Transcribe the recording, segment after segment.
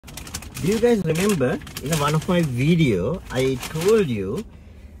Do you guys remember in one of my video, I told you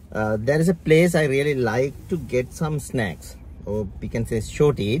there is a place I really like to get some snacks, or we can say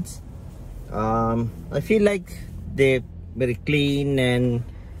short eats. I feel like they're very clean and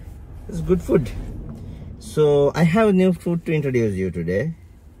it's good food. So I have new food to introduce you today.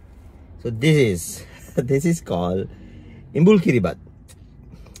 So this is called Imbul Kiribath.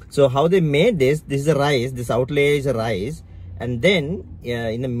 So how they made this is a rice. This outlay is a rice, and then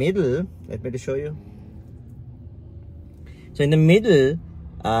in the middle, let me show you. So in the middle,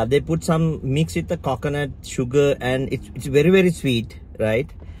 they put some mix with the coconut, sugar, and it's very sweet, right?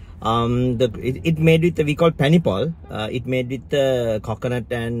 It made with we call panipol. It made with the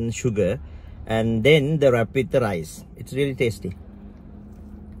coconut and sugar, and then they wrap with the rice. It's really tasty.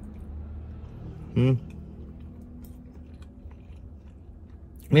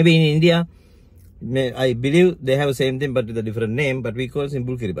 Maybe in India, I believe they have the same thing but with a different name, but we call it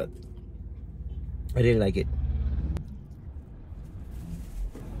Imbul Kiribath. I really like it.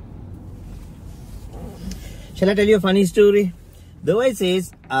 Shall I tell you a funny story? The way it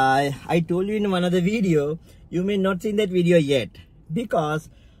says, I told you in one other video, you may not seen that video yet because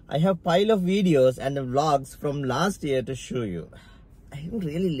I have pile of videos and the vlogs from last year to show you. I am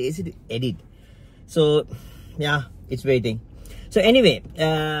really lazy to edit. So yeah, it's waiting. So anyway,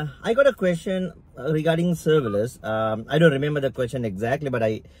 I got a question regarding serverless. I don't remember the question exactly, but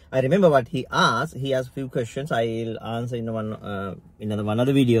I remember what he asked. He asked a few questions. I'll answer in one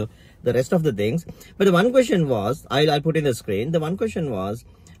other video the rest of the things. But the one question was, I'll put in the screen. The one question was,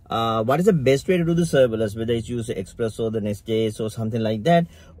 what is the best way to do the serverless? Whether it's use Express or the Nest.js or something like that,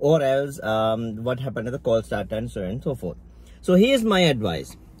 or else what happened to the call start and so on and so forth. So here's my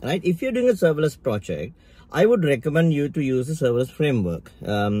advice, right? If you're doing a serverless project, I would recommend you to use the serverless framework.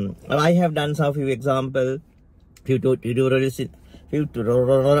 I have done some few examples, few tutorials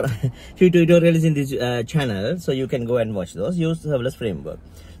in this channel, so you can go and watch those. Use serverless framework.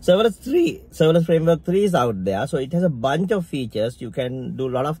 Serverless framework 3 is out there, so it has a bunch of features. You can do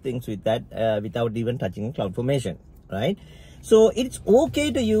a lot of things with that without even touching CloudFormation, right? So it's okay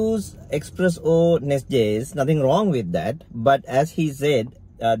to use Express or Nest.js, nothing wrong with that. But as he said,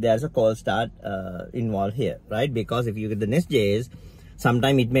 there's a call start involved here, right? Because if you get the Nest.js,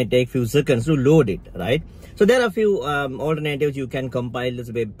 sometime it may take few seconds to load it, right? So there are a few alternatives. You can compile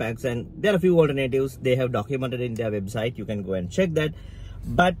this web packs, and there are a few alternatives they have documented in their website. You can go and check that.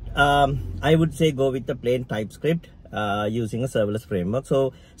 But I would say go with the plain TypeScript using a serverless framework.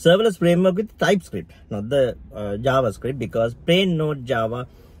 So serverless framework with TypeScript, not the JavaScript, because plain Node Java,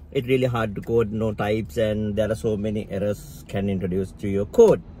 it's really hard to code, no types, and there are so many errors can introduce to your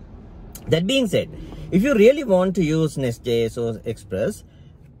code. That being said, if you really want to use Nest.js or Express,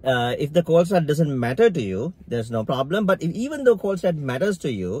 if the call start doesn't matter to you, there's no problem. But even though call start matters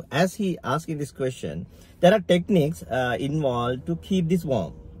to you, as he asking this question, there are techniques involved to keep this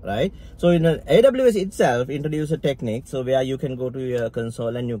warm, right? So in AWS itself introduce a technique, so where you can go to your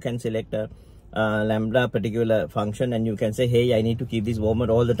console and you can select a lambda particular function, and you can say, hey, I need to keep this warmer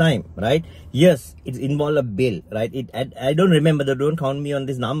all the time, right? Yes, it's involved a bill, right? I don't remember, don't count me on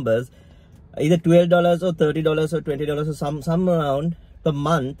these numbers, either $12 or $30 or $20 or some amount per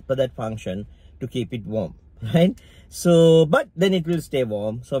month for that function to keep it warm, right? So but then it will stay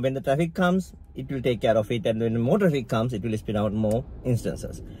warm, so when the traffic comes, it will take care of it, and when more traffic comes, it will spin out more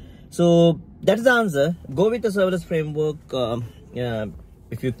instances. So that's the answer. Go with the serverless framework.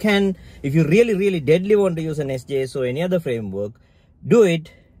 If you can, if you really deadly want to use an Nest.js or any other framework, do it,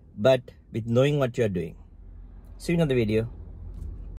 but with knowing what you're doing. See you in another video.